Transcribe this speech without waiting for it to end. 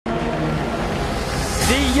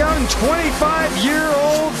the young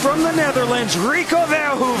 25-year-old from the Netherlands, Rico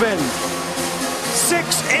Verhoeven.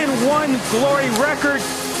 6-1 Glory record,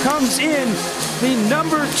 comes in the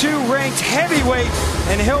 #2 ranked heavyweight,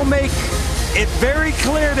 and he'll make it very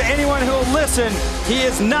clear to anyone who'll listen, he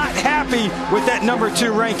is not happy with that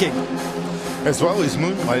 #2 ranking. As well, he's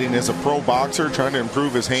moonlighting as a pro boxer, trying to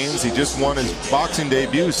improve his hands. He just won his boxing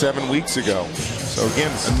debut 7 weeks ago. So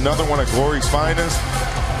again, another one of Glory's finest,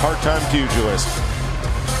 part-time pugilist.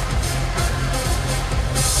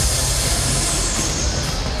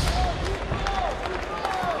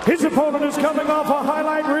 His opponent is coming off a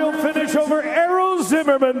highlight reel finish over Errol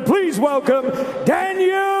Zimmerman. Please welcome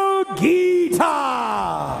Daniel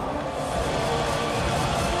Ghita.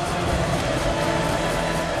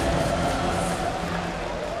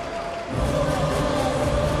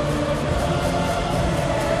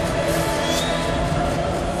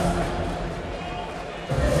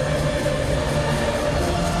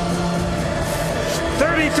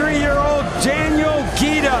 Year-old Daniel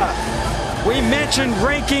Ghita. We mentioned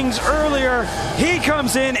rankings earlier. He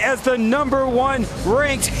comes in as the #1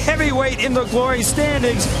 ranked heavyweight in the Glory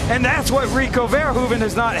standings, and that's what Rico Verhoeven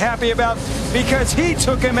is not happy about, because he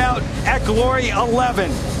took him out at Glory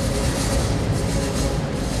 11.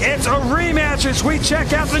 It's a rematch as we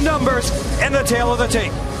check out the numbers and the tail of the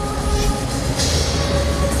tape.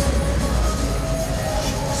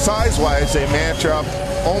 Size-wise, they match up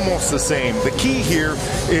almost the same. The key here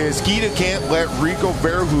is Ghita can't let Rico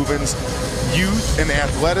Verhoeven's youth and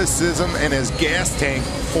athleticism and his gas tank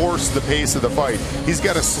force the pace of the fight. He's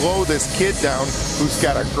got to slow this kid down who's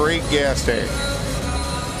got a great gas tank.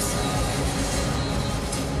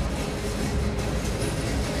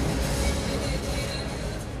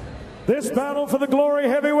 This battle for the Glory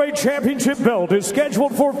Heavyweight Championship belt is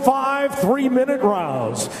scheduled for 5 3-minute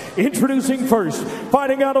rounds. Introducing first,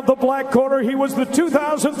 fighting out of the black corner, he was the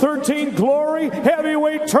 2013 Glory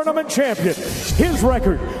Heavyweight Tournament champion. His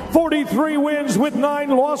record, 43 wins with 9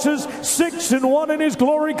 losses, 6-1 in his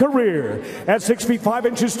Glory career. At 6 feet 5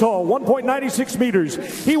 inches tall, 1.96 meters,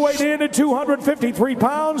 he weighed in at 253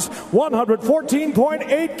 pounds,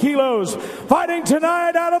 114.8 kilos. Fighting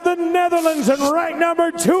tonight out of the Netherlands and ranked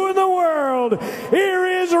 #2 in the world, here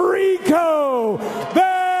is Rico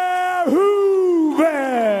Verhoeven.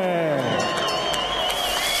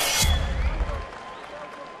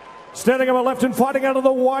 Standing on the left and fighting out of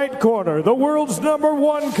the white corner, the world's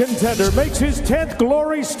 #1 contender, makes his 10th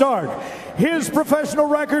Glory start. His professional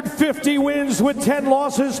record, 50 wins with 10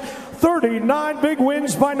 losses, 39 big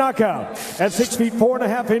wins by knockout. At 6 feet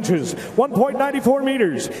 4.5 inches, 1.94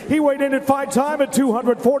 meters, he weighed in at fight time at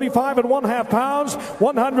 245.5 pounds,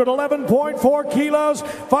 111.4 kilos.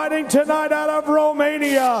 Fighting tonight out of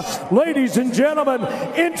Romania, ladies and gentlemen,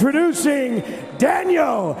 introducing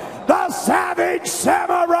Daniel the Savage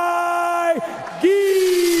Samurai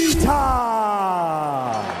Ghita.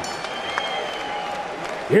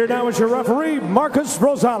 Here now is your referee, Marcus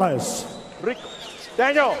Rosales.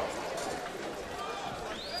 Daniel.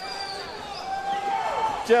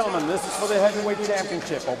 Gentlemen, this is for the heavyweight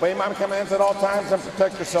championship. Obey my commands at all times and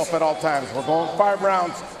protect yourself at all times. We're going 5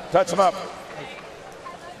 rounds. Touch them up.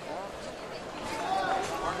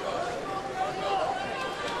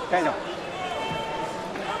 Daniel.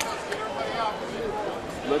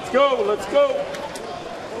 Let's go, let's go.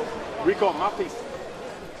 Rico, mouthpiece.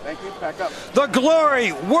 Thank you, back up. The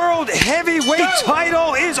Glory World Heavyweight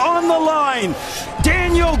title is on the line.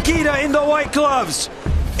 Daniel Ghita in the white gloves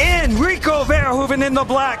and Rico Verhoeven in the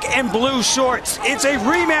black and blue shorts. It's a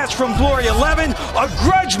rematch from Glory 11, a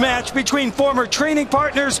grudge match between former training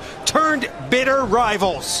partners turned bitter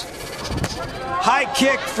rivals. High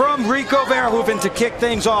kick from Rico Verhoeven to kick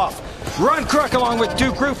things off. Ron Crook along with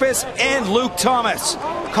Duke Rufus and Luke Thomas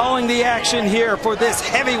calling the action here for this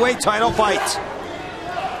heavyweight title fight.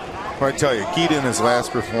 Well, I tell you, Ghita in his last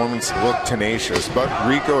performance looked tenacious, but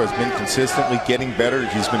Rico has been consistently getting better.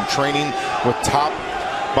 He's been training with top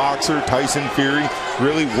boxer Tyson Fury,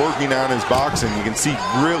 really working on his boxing. You can see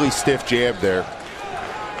really stiff jab there.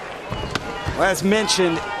 As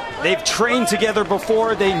mentioned, they've trained together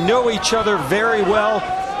before. They know each other very well.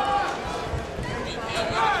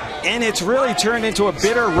 And it's really turned into a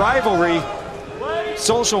bitter rivalry.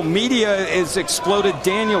 Social media has exploded.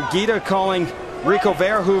 Daniel Ghita calling Rico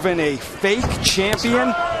Verhoeven a fake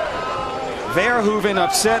champion. Verhoeven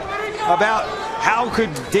upset about how could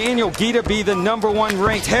Daniel Ghita be the #1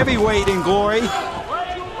 ranked heavyweight in Glory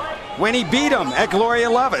when he beat him at Glory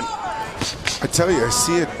 11. I tell you, I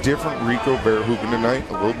see a different Rico Verhoeven tonight,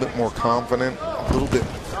 a little bit more confident, a little bit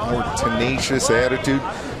more tenacious attitude.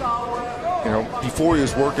 You know, before he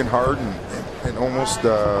was working hard and and almost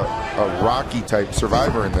a Rocky type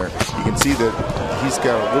survivor in there. You can see that he's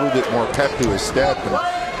got a little bit more pep to his step, and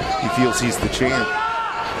he feels he's the champ.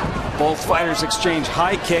 Both fighters exchange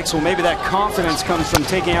high kicks. Well, maybe that confidence comes from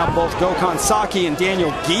taking out both Gokhan Saki and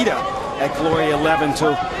Daniel Ghita at Glory 11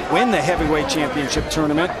 to win the heavyweight championship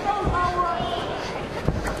tournament.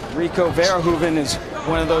 Rico Verhoeven is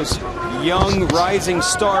one of those young rising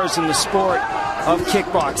stars in the sport of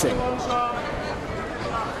kickboxing.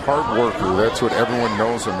 Hard worker, that's what everyone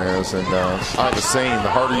knows him as, and I have a saying, the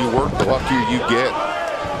harder you work, the luckier you get.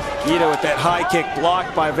 Ghita with that high kick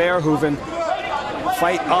blocked by Verhoeven.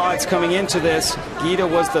 Fight odds coming into this, Ghita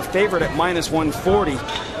was the favorite at -140.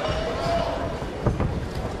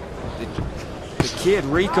 The kid,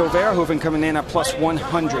 Rico Verhoeven, coming in at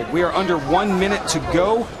 +100. We are under 1 minute to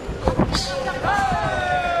go.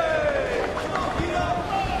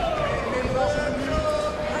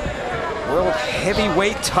 World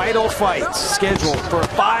heavyweight title fights scheduled for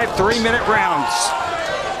 5 3-minute rounds.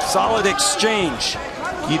 Solid exchange.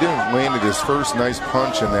 Ghita landed his first nice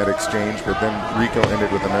punch in that exchange, but then Rico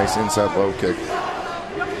ended with a nice inside low kick.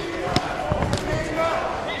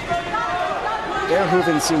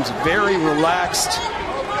 Verhoeven seems very relaxed.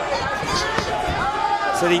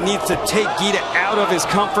 Said he needs to take Ghita out of his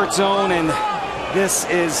comfort zone, and this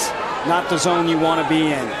is not the zone you want to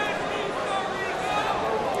be in.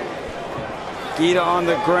 Ghita on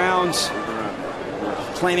the ground,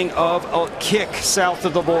 complaining of a kick south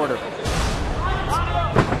of the border.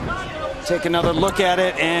 Take another look at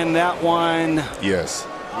it, and that one, yes,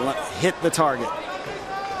 hit the target.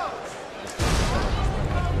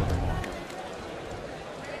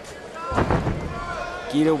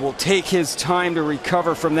 Ghita will take his time to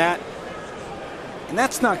recover from that. And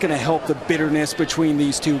that's not going to help the bitterness between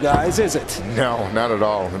these two guys, is it? No, not at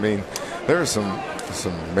all. I mean, there's some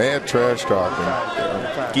mad trash talking.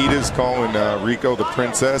 Ghita's calling Rico the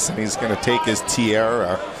princess, and he's going to take his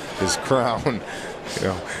tiara, his crown. You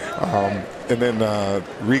know, and then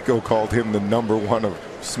Rico called him the #1 of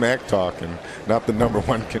smack talk, and not the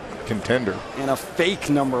 #1 contender. And a fake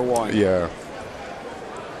 #1. Yeah.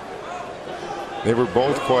 They were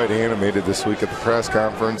both quite animated this week at the press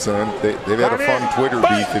conference, and they've had a fun Twitter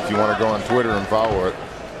beef if you want to go on Twitter and follow it.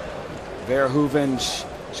 Verhoeven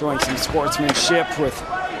showing some sportsmanship with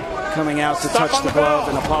coming out to touch the glove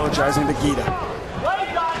and apologizing to Ghita.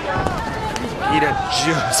 Ghita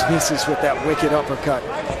just misses with that wicked uppercut.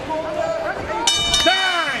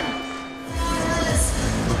 Time!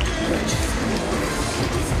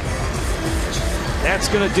 That's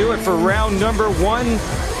going to do it for round #1.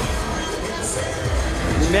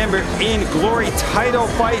 Remember, in Glory title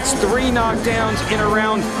fights, 3 knockdowns in a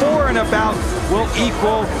round, 4 and about will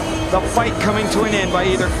equal the fight coming to an end by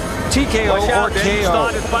either TKO or KO.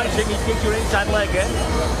 Started punching, he kicked your inside leg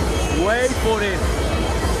in. Wait for it.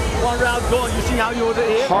 1 round gone. You see how you would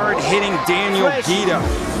hit? Hard-hitting Daniel Ghita.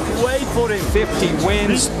 Wait for him. 50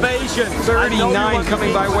 wins, 39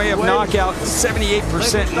 coming by way of knockout,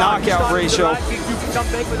 78% knockout ratio.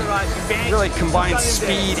 Really combines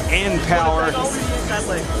speed and power.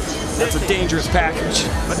 That's a dangerous package.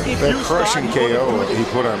 That crushing KO he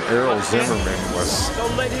put on Errol Zimmerman was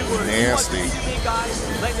nasty.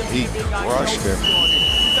 He crushed him.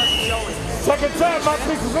 Second time, my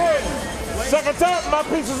piece is in. Second time, my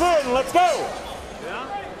piece is in. Let's go.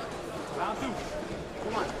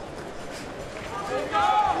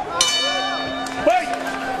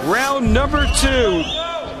 Round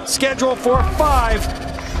 #2, scheduled for 5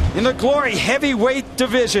 in the Glory heavyweight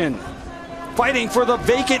division. Fighting for the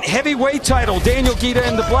vacant heavyweight title, Daniel Ghita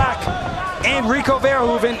in the black and Rico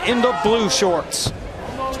Verhoeven in the blue shorts.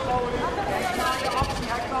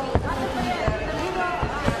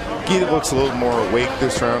 Ghita looks a little more awake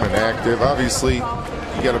this round and active. Obviously,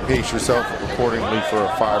 you got to pace yourself accordingly for a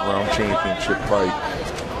 5-round championship fight.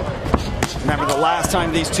 Remember, the last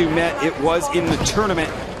time these two met, it was in the tournament,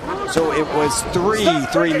 so it was 3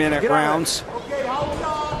 3-minute rounds.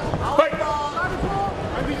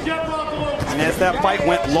 And as that fight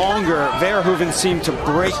went longer, Verhoeven seemed to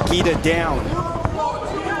break Ghita down.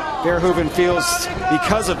 Verhoeven feels,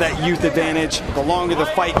 because of that youth advantage, the longer the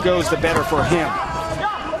fight goes, the better for him.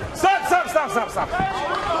 Stop.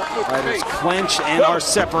 Fighters clinch and are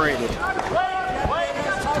separated.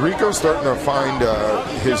 Rico's starting to find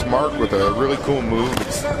his mark with a really cool move.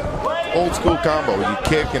 It's old school combo. You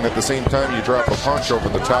kick, and at the same time you drop a punch over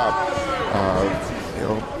the top. You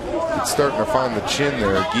know, it's starting to find the chin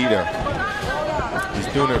there, Ghita. He's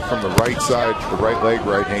doing it from the right side, the right leg,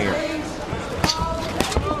 right hand.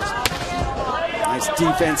 Nice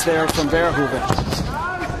defense there from Verhoeven.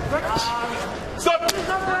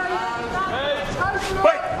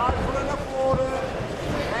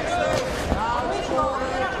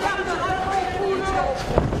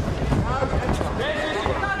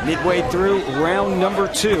 midway through round number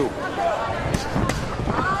 2.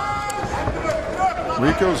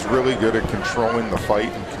 Rico's really good at controlling the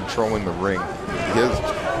fight and controlling the ring.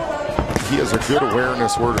 He has a good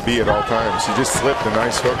awareness where to be at all times. He just slipped a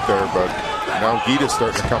nice hook there, but now Ghita's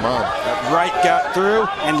starting to come on. That right got through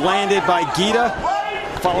and landed by Ghita.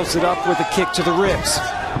 Follows it up with a kick to the ribs.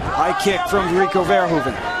 High kick from Rico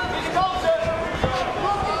Verhoeven.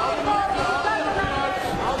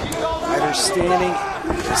 Fighter standing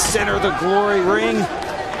in the center of the glory ring.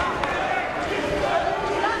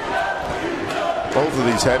 Both of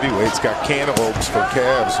these heavyweights got cantaloupes for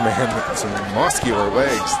calves, man. Some muscular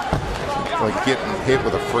legs. Like getting hit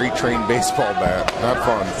with a freight train baseball bat. Not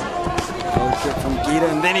fun. Low kick from Ghita,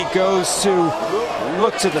 and then he goes to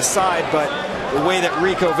look to the side, but the way that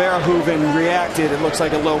Rico Verhoeven reacted, it looks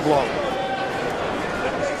like a low blow.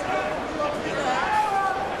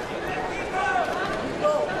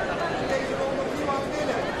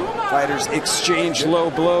 Fighters exchange low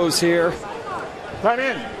blows here. Time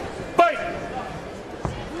in. Fight!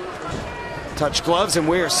 Touch gloves, and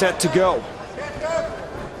we are set to go.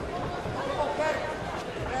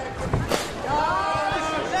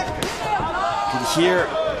 You can hear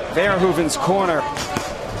Verhoeven's corner.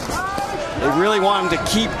 They really want him to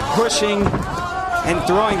keep pushing and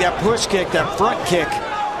throwing that push kick, that front kick.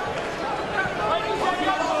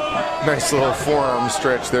 Nice little forearm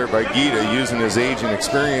stretch there by Ghita, using his age and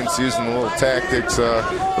experience, using the little tactics the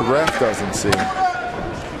ref doesn't see.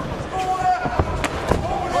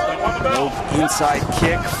 Inside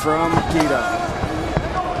kick from Ghita.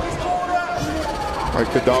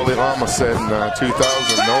 Like the Dalai Lama said in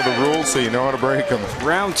 2000, know the rules so you know how to break them.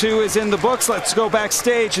 Round 2 is in the books. Let's go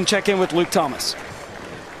backstage and check in with Luke Thomas.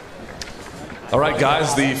 All right,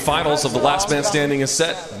 guys, the finals of the last man standing is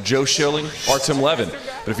set. Joe Schilling, Artem Levin.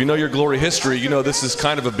 But if you know your Glory history, you know this is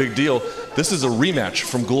kind of a big deal. This is a rematch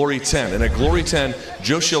from Glory 10. And at Glory 10,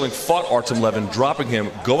 Joe Schilling fought Artem Levin, dropping him,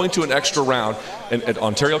 going to an extra round at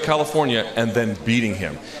Ontario, California, and then beating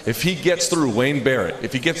him. If he gets through Wayne Barrett,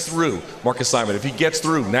 if he gets through Marcus Simon, if he gets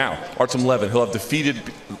through now Artem Levin, he'll have defeated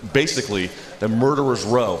basically the murderer's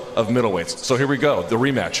row of middleweights. So here we go, the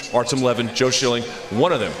rematch. Artem Levin, Joe Schilling,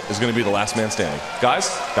 one of them is going to be the last man standing. Guys,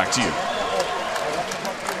 back to you.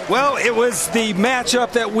 Well, it was the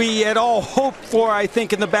matchup that we had all hoped for, I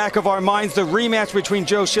think, in the back of our minds, the rematch between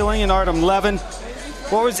Joe Schilling and Artem Levin.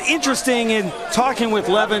 What was interesting in talking with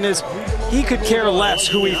Levin is he could care less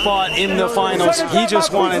who he fought in the finals. He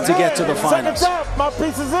just wanted to get to the finals.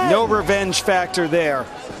 No revenge factor there.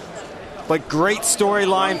 But great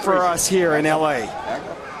storyline for us here in LA.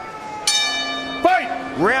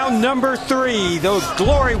 Fight! Round number 3, the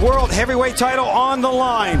Glory World Heavyweight title on the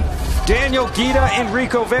line. Daniel Ghita and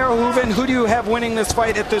Rico Verhoeven. Who do you have winning this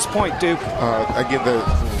fight at this point, Duke? I give the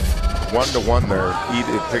 1-1 there.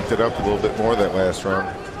 Ghita picked it up a little bit more that last round.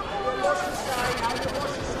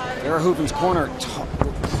 Verhoeven's corner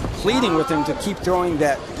pleading with him to keep throwing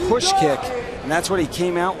that push kick, and that's what he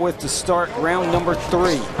came out with to start round number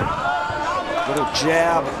 3. Little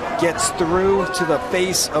jab gets through to the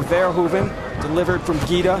face of Verhoeven, delivered from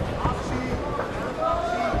Ghita.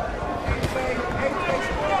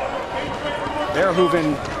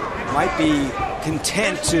 Verhoeven might be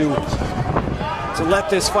content to let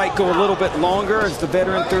this fight go a little bit longer as the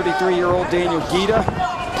veteran 33-year-old Daniel Ghita.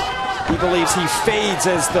 He believes he fades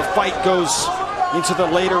as the fight goes into the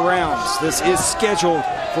later rounds. This is scheduled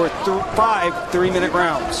for 5 3-minute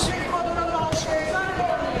rounds.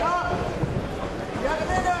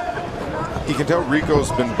 You can tell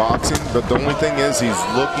Rico's been boxing, but the only thing is he's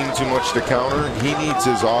looking too much to counter. He needs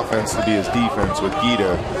his offense to be his defense with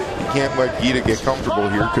Ghita. You can't let Ghita get comfortable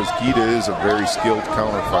here because Ghita is a very skilled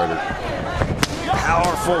counter fighter.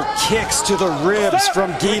 Powerful kicks to the ribs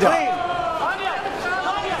from Ghita.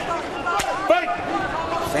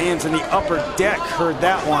 Fans in the upper deck heard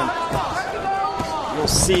that one. You'll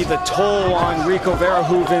see the toll on Rico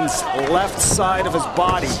Verhoeven's left side of his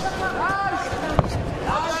body.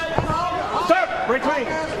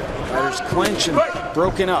 Fighters clinch and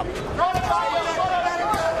broken up.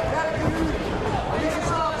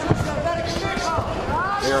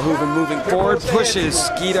 Verhoeven moving forward, pushes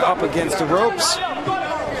Ghita up against the ropes.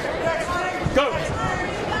 Go!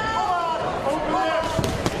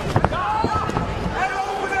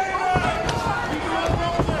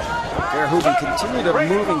 Verhoeven continued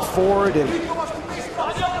moving forward, and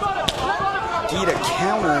Ghita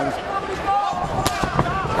countering.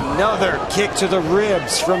 Another kick to the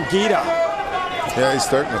ribs from Ghita. Yeah, he's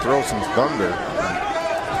starting to throw some thunder.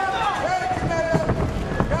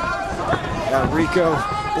 Rico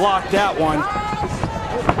blocked that one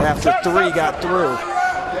after 3 got through.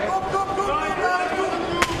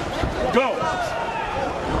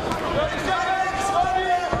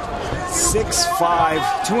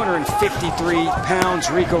 6'5", 253 pounds,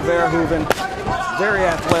 Rico Verhoeven. Very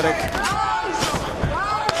athletic.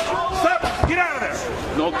 Stop! Get out of there!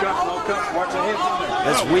 No cut, watch your head.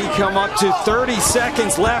 As we come up to 30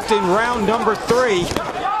 seconds left in round number 3.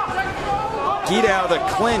 Ghita out of the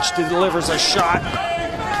clinch delivers a shot.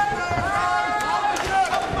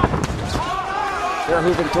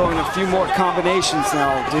 Verhoeven throwing a few more combinations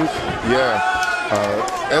now, Duke. Yeah,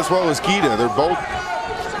 as well as Ghita. They're both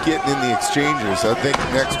getting in the exchanges. I think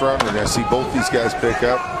next round we're going to see both these guys pick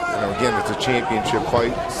up. You know, again, it's a championship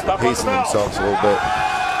fight, pacing themselves a little bit.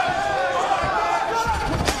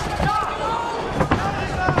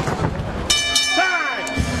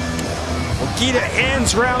 Well, Ghita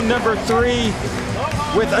ends round number 3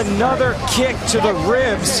 with another kick to the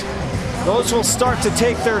ribs. Those will start to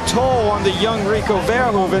take their toll on the young Rico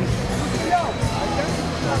Verhoeven.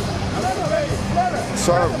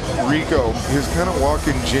 Saw Rico, he was kind of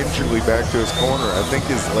walking gingerly back to his corner. I think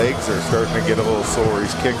his legs are starting to get a little sore.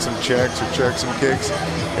 He's kicked some checks or checked some kicks,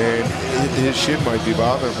 and his shin might be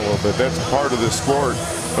bothering him a little bit. That's part of the sport,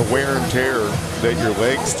 the wear and tear that your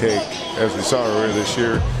legs take, as we saw earlier this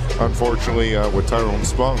year, unfortunately, with Tyrone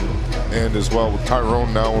Spong. And as well,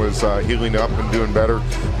 Tyrone now is healing up and doing better.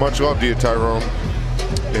 Much love to you, Tyrone.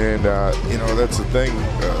 And, you know, that's the thing.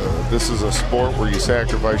 This is a sport where you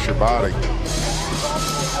sacrifice your body.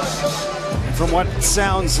 From what it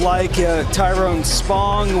sounds like, Tyrone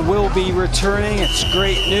Spong will be returning. It's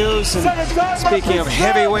great news. And speaking of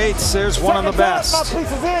heavyweights, there's one of the best.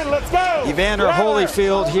 Evander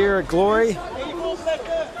Holyfield here at Glory.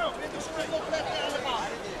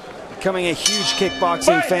 Becoming a huge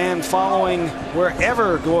kickboxing fan, following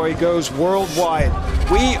wherever Glory goes worldwide.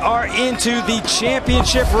 We are into the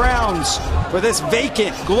championship rounds for this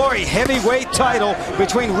vacant Glory heavyweight title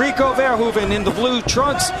between Rico Verhoeven in the blue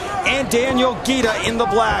trunks and Daniel Ghita in the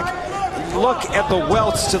black. Look at the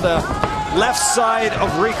welts to the left side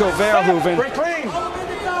of Rico Verhoeven.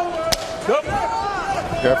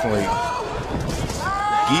 Definitely.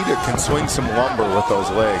 Ghita can swing some lumber with those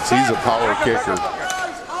legs. He's a power kicker.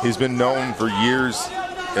 He's been known for years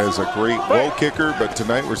as a great low kicker, but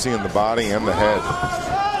tonight we're seeing the body and the head.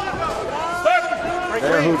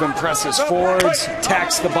 Verhoeven presses forwards,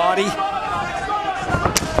 attacks the body.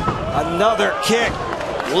 Another kick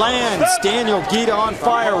lands. Daniel Ghita on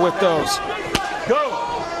fire with those.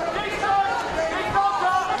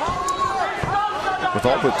 With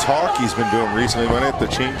all the talk he's been doing recently, he might have to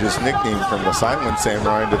change his nickname from the Silent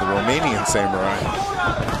Samurai to the Romanian Samurai.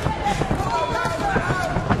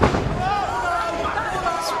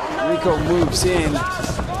 Rico moves in.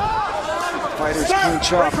 Fighters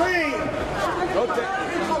clinch up.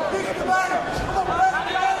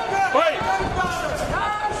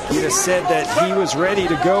 Ghita said that he was ready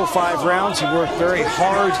to go 5 rounds. He worked very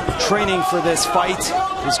hard training for this fight.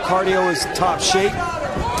 His cardio is top shape.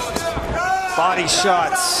 Body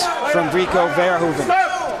shots from Rico Verhoeven.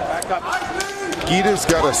 Ghita's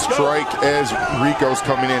got to strike as Rico's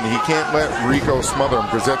coming in. He can't let Rico smother him,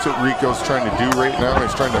 because that's what Rico's trying to do right now.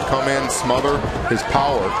 He's trying to come in, smother his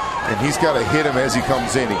power, and he's got to hit him as he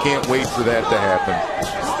comes in. He can't wait for that to happen.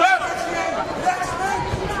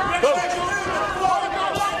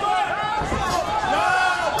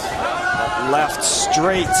 Left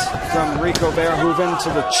straight from Rico Verhoeven to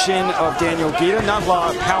the chin of Daniel Ghita. Not a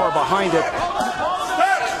lot of power behind it.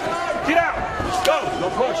 Get out! Go! No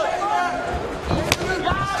push!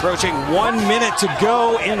 Approaching 1 minute to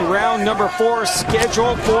go in round number 4,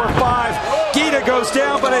 scheduled for 5. Ghita goes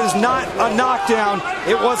down, but it is not a knockdown.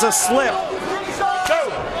 It was a slip.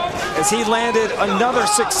 As he landed another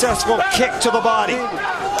successful kick to the body.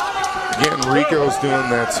 Again, Rico's doing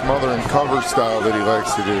that smother and cover style that he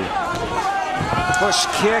likes to do. Push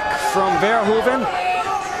kick from Verhoeven.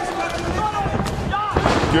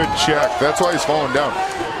 Good check. That's why he's falling down.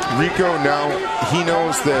 Rico now, he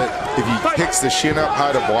knows that if he kicks the shin up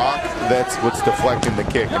high to block, that's what's deflecting the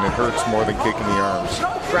kick, and it hurts more than kicking the arms.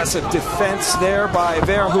 Aggressive defense there by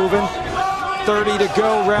Verhoeven. 30 to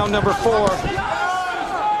go, round number 4.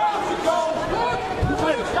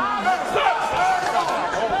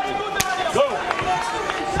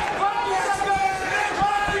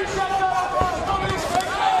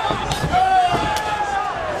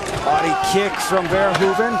 Body kick from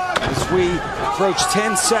Verhoeven as we approach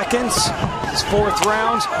 10 seconds. His 4th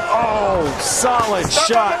round. Oh, solid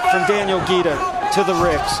shot from Daniel Ghita to the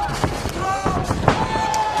ribs.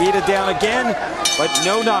 Ghita down again, but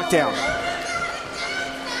no knockdown.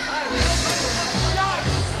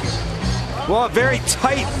 Well, a very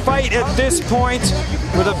tight fight at this point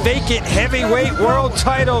with a vacant heavyweight world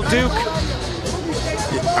title, Duke.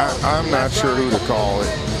 I'm not sure who to call it.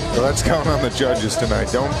 Let's count on the judges tonight.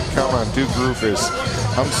 Don't count on Duke Rufus.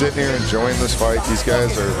 I'm sitting here enjoying this fight. These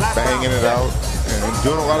guys are banging it out and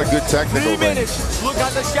doing a lot of good technical things. Look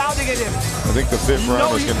at the shouting at him. I think the 5th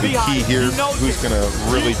round is going to be key here. Who's going to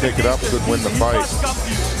really pick it up could win the fight.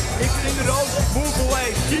 Move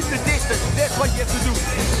away, keep the distance. That's what you have to do.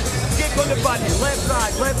 Kick on the body, left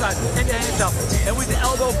side, and the hands up. En with de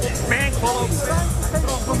elbow, bang, follow.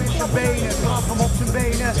 Trap hem in zijn benen, trap hem op zijn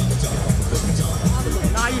benen.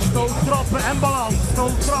 Na je stoot, trappen en balans.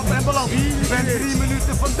 Stoot, trappen en balans. Je bent 3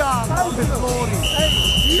 minuten vandaan. Met glorie.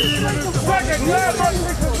 3 minuten vandaan.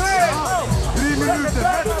 3 minuten.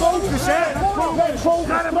 Met focus, hè. Met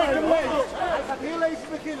focus. Hij gaat heel even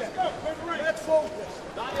beginnen. Met focus.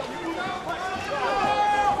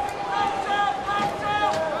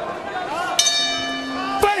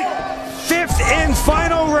 Fifth and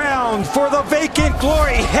final round for the vacant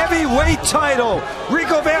Glory heavyweight title.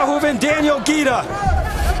 Rico Verhoeven, Daniel Ghita.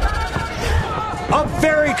 A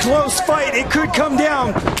very close fight. It could come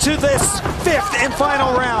down to this 5th and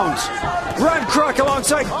final round. Ron Kruk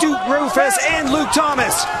alongside Duke Rufus and Luke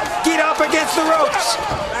Thomas. Ghita up against the ropes.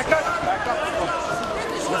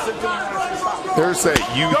 There's that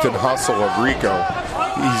youth and hustle of Rico.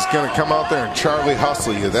 He's going to come out there and Charlie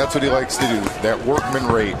hustle you. That's what he likes to do, that workman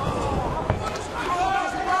rate.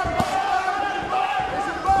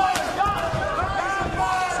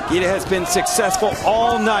 Ghita has been successful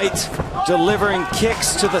all night, delivering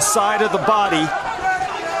kicks to the side of the body.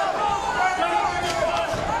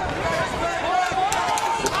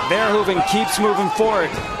 Verhoeven keeps moving forward.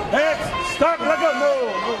 Hey, stop, let go,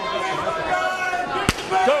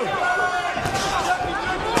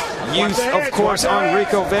 Youth, of course, on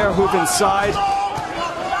Rico Verhoeven's side.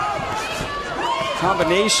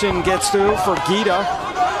 Combination gets through for Ghita.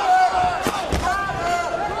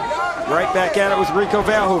 Right back at it with Rico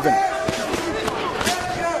Verhoeven.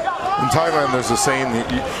 In Thailand, there's a saying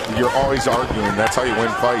that you're always arguing. That's how you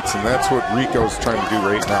win fights, and that's what Rico's trying to do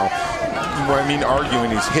right now. When I mean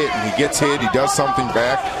arguing, he's hit, and he gets hit, he does something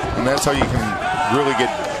back, and that's how you can really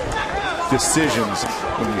get decisions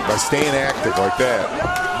by staying active like that.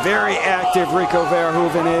 Very active Rico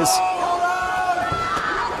Verhoeven is.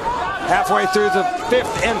 Halfway through the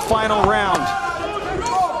 5th and final round.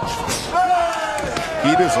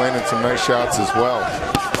 Ghita's landed some nice shots as well.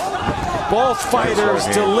 Both fighters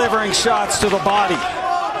delivering shots to the body.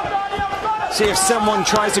 See if someone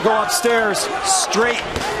tries to go upstairs. Straight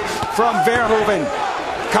from Verhoeven.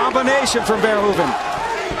 Combination from Verhoeven.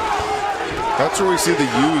 That's where we see the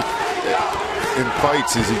youth in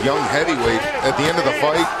fights. He's a young heavyweight. At the end of the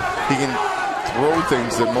fight, he can throw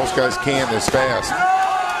things that most guys can't as fast.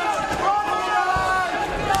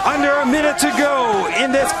 Under a minute to go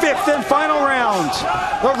in this 5th and final round.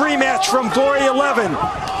 A rematch from Glory 11,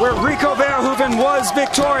 where Rico Verhoeven was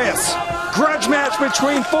victorious. Grudge match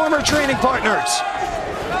between former training partners.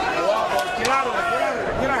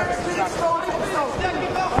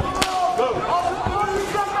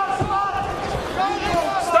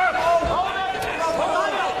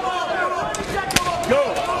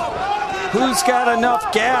 Who's got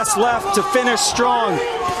enough gas left to finish strong?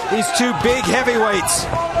 These two big heavyweights.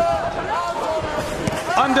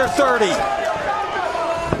 Under 30.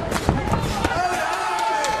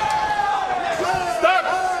 Stop!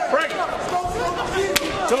 Break!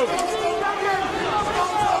 Two.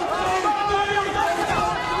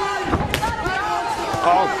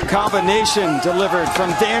 Oh, combination delivered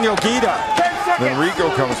from Daniel Ghita. Then Rico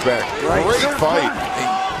comes back. Great fight.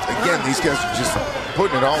 Again, these guys are just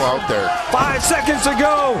putting it all out there. 5 seconds to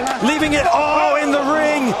go, leaving it all in the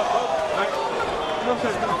ring.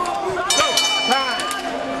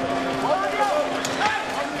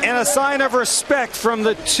 And a sign of respect from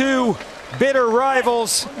the two bitter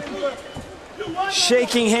rivals,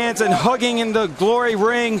 shaking hands and hugging in the Glory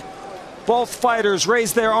ring. Both fighters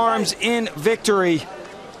raise their arms in victory.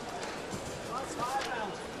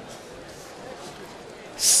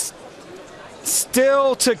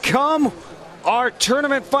 Still to come, our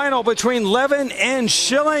tournament final between Levin and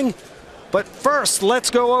Schilling. But first, let's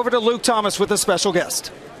go over to Luke Thomas with a special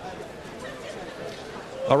guest.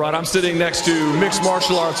 All right, I'm sitting next to mixed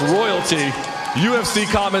martial arts royalty, UFC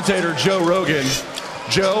commentator Joe Rogan.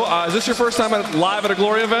 Joe, is this your first time live at a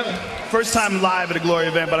Glory event? First time live at a Glory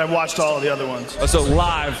event, but I've watched all of the other ones. So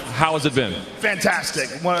live, how has it been? Fantastic.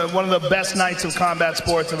 One of the best nights of combat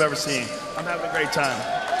sports I've ever seen. I'm having a great time.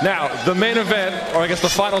 Now, the main event, or I guess the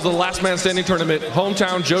finals of the Last Man Standing tournament,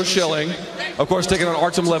 hometown Joe Schilling, of course, taking on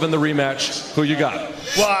Artem Levin, the rematch. Who you got?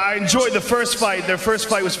 Well, I enjoyed the first fight. Their first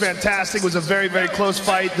fight was fantastic. It was a very, very close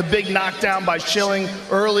fight. The big knockdown by Schilling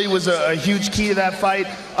early was a huge key to that fight.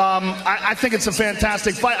 I think it's a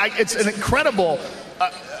fantastic fight. It's an incredible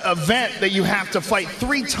event that you have to fight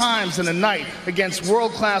 3 times in a night against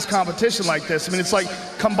world-class competition like this. I mean, it's like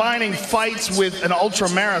combining fights with an ultra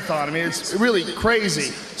marathon. I mean, it's really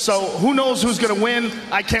crazy. So who knows who's going to win?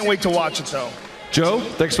 I can't wait to watch it, though. Joe,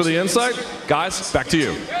 thanks for the insight. Guys, back to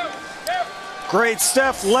you. Great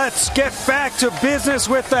stuff. Let's get back to business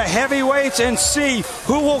with the heavyweights and see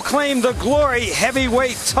who will claim the Glory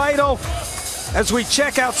heavyweight title. As we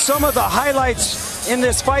check out some of the highlights in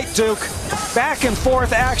this fight, Duke. Back and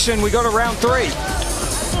forth action. We go to round 3.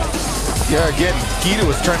 Yeah, again, Ghita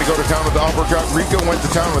was trying to go to town with the uppercut. Rico went to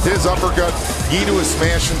town with his uppercut. Ghita was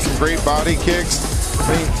smashing some great body kicks.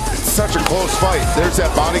 I mean, it's such a close fight. There's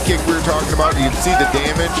that body kick we were talking about. You can see the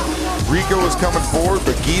damage. Rico was coming forward,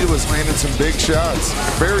 but Ghita was landing some big shots.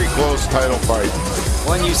 Very close title fight.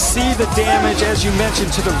 When you see the damage, as you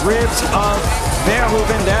mentioned, to the ribs of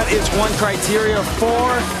Verhoeven, that is one criteria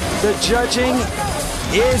for the judging,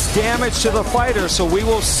 is damage to the fighter. So we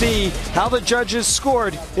will see how the judges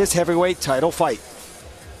scored this heavyweight title fight.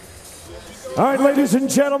 All right, ladies and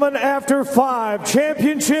gentlemen, after 5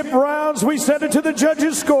 championship rounds, we send it to the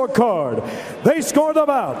judges' scorecard. They scored them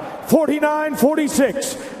out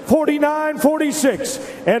 49-46, 49-46,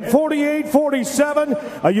 and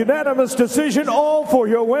 48-47. A unanimous decision, all for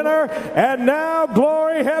your winner. And now,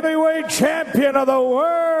 Glory Heavyweight Champion of the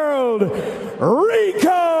World,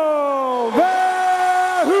 Rico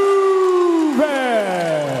Verhoeven.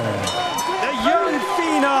 The young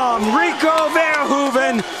phenom, Rico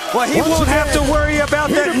Verhoeven. Well, he won't have to worry about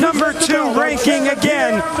that number 2 ranking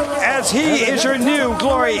again, as he is your new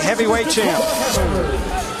Glory Heavyweight Champ.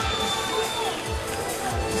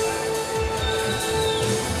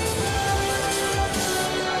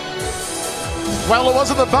 Well, it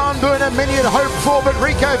wasn't the barn burner many had hoped for, but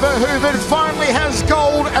Rico Verhoeven finally has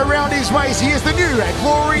gold around his waist. He is the new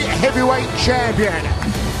Glory Heavyweight Champion.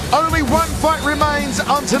 Only one fight remains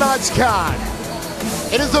on tonight's card.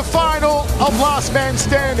 It is the final of Last Man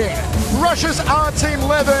Standing. Russia's Artem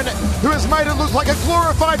Levin, who has made it look like a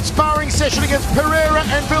glorified sparring session against Pereira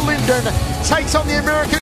and Verlinden, takes on the American